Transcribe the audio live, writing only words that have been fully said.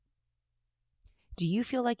Do you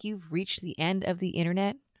feel like you've reached the end of the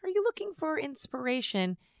internet? Are you looking for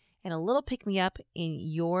inspiration and a little pick-me-up in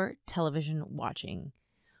your television watching?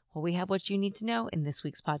 Well, we have what you need to know in this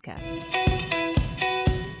week's podcast.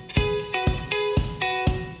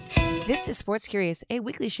 This is Sports Curious, a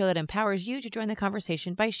weekly show that empowers you to join the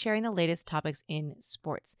conversation by sharing the latest topics in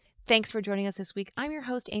sports. Thanks for joining us this week. I'm your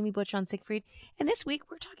host, Amy Butchon-Siegfried, and this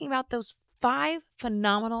week we're talking about those 5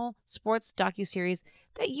 phenomenal sports docuseries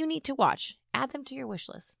that you need to watch. Add them to your wish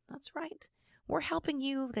list. That's right. We're helping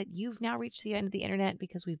you that you've now reached the end of the internet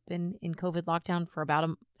because we've been in COVID lockdown for about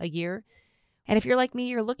a year. And if you're like me,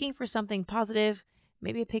 you're looking for something positive,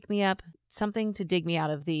 maybe a pick-me-up, something to dig me out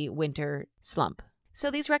of the winter slump. So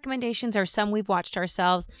these recommendations are some we've watched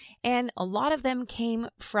ourselves, and a lot of them came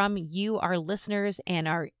from you, our listeners, and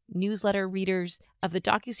our newsletter readers of the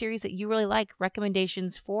docuseries that you really like,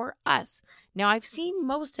 recommendations for us. Now, I've seen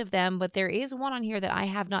most of them, but there is one on here that I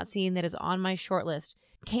have not seen that is on my short list.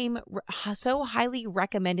 Came so highly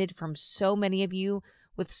recommended from so many of you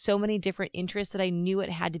with so many different interests that I knew it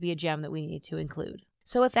had to be a gem that we needed to include.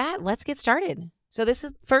 So with that, let's get started. So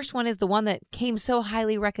first one is the one that came so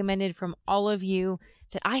highly recommended from all of you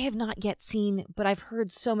that I have not yet seen, but I've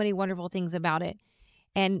heard so many wonderful things about it.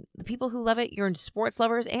 And the people who love it, you're sports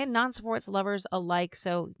lovers and non-sports lovers alike.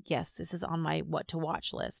 So yes, this is on my what to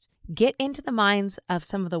watch list. Get into the minds of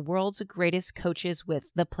some of the world's greatest coaches with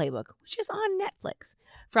The Playbook, which is on Netflix.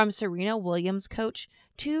 From Serena Williams' coach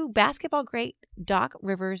to basketball great Doc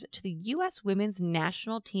Rivers to the U.S. women's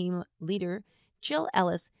national team leader, Jill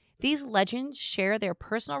Ellis, these legends share their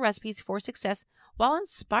personal recipes for success while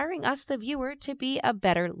inspiring us, the viewer, to be a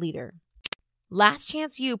better leader. Last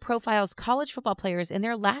Chance U profiles college football players in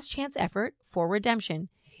their last chance effort for redemption.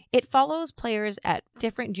 It follows players at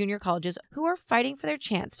different junior colleges who are fighting for their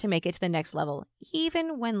chance to make it to the next level,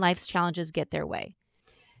 even when life's challenges get their way.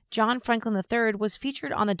 John Franklin III was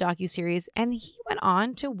featured on the docuseries, and he went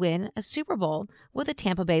on to win a Super Bowl with the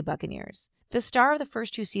Tampa Bay Buccaneers. The star of the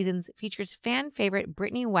first 2 seasons features fan favorite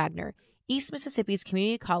Brittany Wagner, East Mississippi's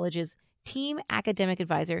Community College's team academic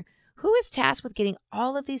advisor, who is tasked with getting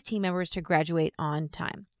all of these team members to graduate on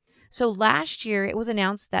time. So last year, it was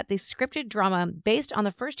announced that the scripted drama based on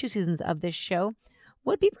the first 2 seasons of this show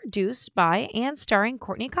would be produced by and starring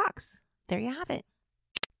Courtney Cox. There you have it.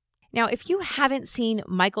 Now, if you haven't seen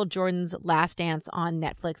Michael Jordan's Last Dance on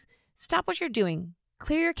Netflix, stop what you're doing,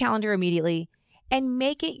 clear your calendar immediately, and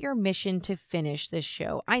make it your mission to finish this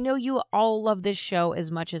show. I know you all love this show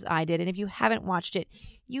as much as I did, and if you haven't watched it,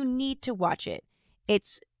 you need to watch it.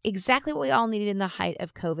 It's exactly what we all needed in the height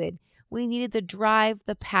of COVID. We needed the drive,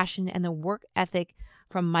 the passion, and the work ethic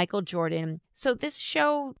from Michael Jordan. So this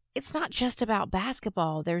show, it's not just about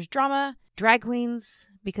basketball. There's drama, drag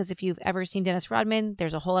queens, because if you've ever seen Dennis Rodman,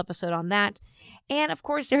 there's a whole episode on that. And of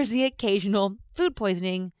course, there's the occasional food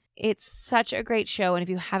poisoning. It's such a great show, and if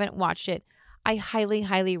you haven't watched it, I highly,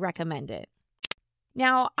 highly recommend it.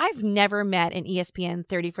 Now, I've never met an ESPN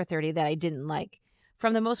 30 for 30 that I didn't like.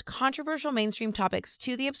 From the most controversial mainstream topics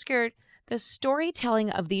to the obscure, the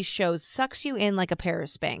storytelling of these shows sucks you in like a pair of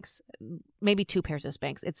Spanx. Maybe 2 pairs of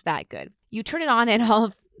Spanx. It's that good. You turn it on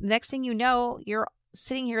and next thing you know, you're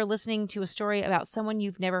sitting here listening to a story about someone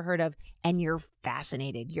you've never heard of, and you're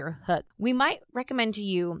fascinated. You're hooked. We might recommend to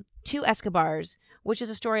you 2 Escobars, which is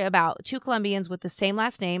a story about 2 Colombians with the same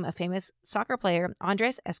last name, a famous soccer player,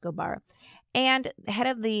 Andres Escobar, and the head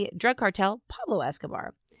of the drug cartel, Pablo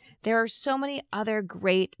Escobar. There are so many other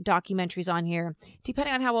great documentaries on here.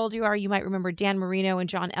 Depending on how old you are, you might remember Dan Marino and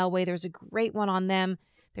John Elway. There's a great one on them.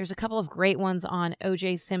 There's a couple of great ones on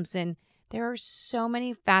O.J. Simpson. There are so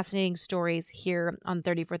many fascinating stories here on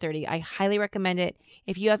 30 for 30. I highly recommend it.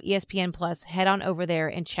 If you have ESPN Plus, head on over there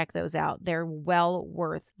and check those out. They're well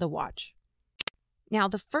worth the watch. Now,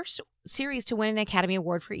 the first series to win an Academy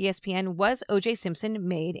Award for ESPN was O.J. Simpson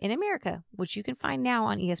Made in America, which you can find now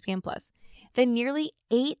on ESPN Plus. The nearly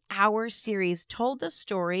 8-hour series told the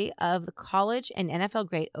story of the college and NFL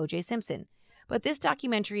great O.J. Simpson. But this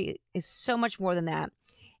documentary is so much more than that.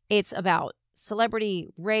 It's about celebrity,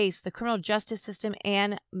 race, the criminal justice system,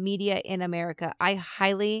 and media in America. I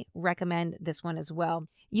highly recommend this one as well.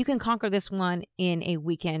 You can conquer this one in a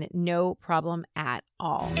weekend, no problem at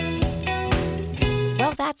all.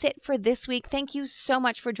 Well, that's it for this week. Thank you so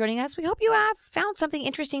much for joining us. We hope you have found something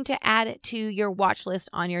interesting to add to your watch list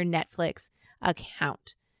on your Netflix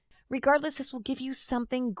account. Regardless, this will give you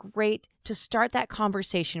something great to start that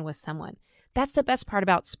conversation with someone. That's the best part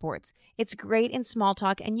about sports. It's great in small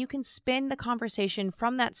talk, and you can spin the conversation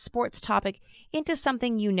from that sports topic into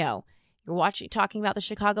something you know. You're talking about the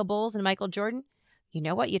Chicago Bulls and Michael Jordan. You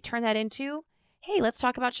know what? You turn that into Hey, let's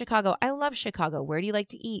talk about Chicago. I love Chicago. Where do you like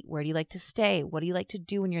to eat? Where do you like to stay? What do you like to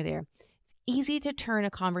do when you're there? It's easy to turn a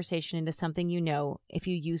conversation into something you know if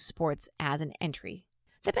you use sports as an entry.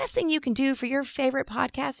 The best thing you can do for your favorite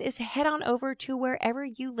podcast is head on over to wherever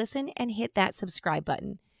you listen and hit that subscribe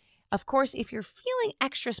button. Of course, if you're feeling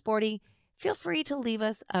extra sporty, feel free to leave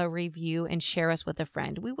us a review and share us with a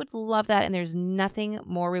friend. We would love that, and there's nothing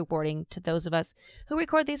more rewarding to those of us who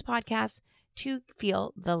record these podcasts to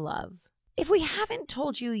feel the love. If we haven't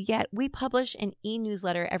told you yet, we publish an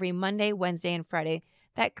e-newsletter every Monday, Wednesday, and Friday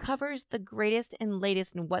that covers the greatest and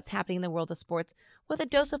latest in what's happening in the world of sports with a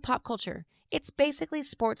dose of pop culture. It's basically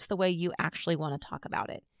sports the way you actually want to talk about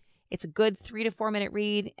it. It's a good 3 to 4 minute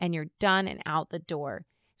read, and you're done and out the door.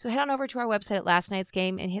 So head on over to our website at Last Night's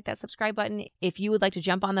Game and hit that subscribe button if you would like to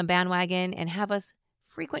jump on the bandwagon and have us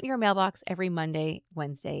frequent your mailbox every Monday,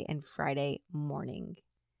 Wednesday, and Friday morning.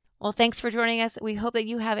 Well, thanks for joining us. We hope that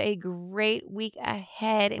you have a great week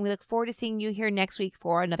ahead, and we look forward to seeing you here next week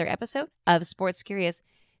for another episode of Sports Curious.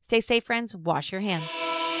 Stay safe, friends. Wash your hands.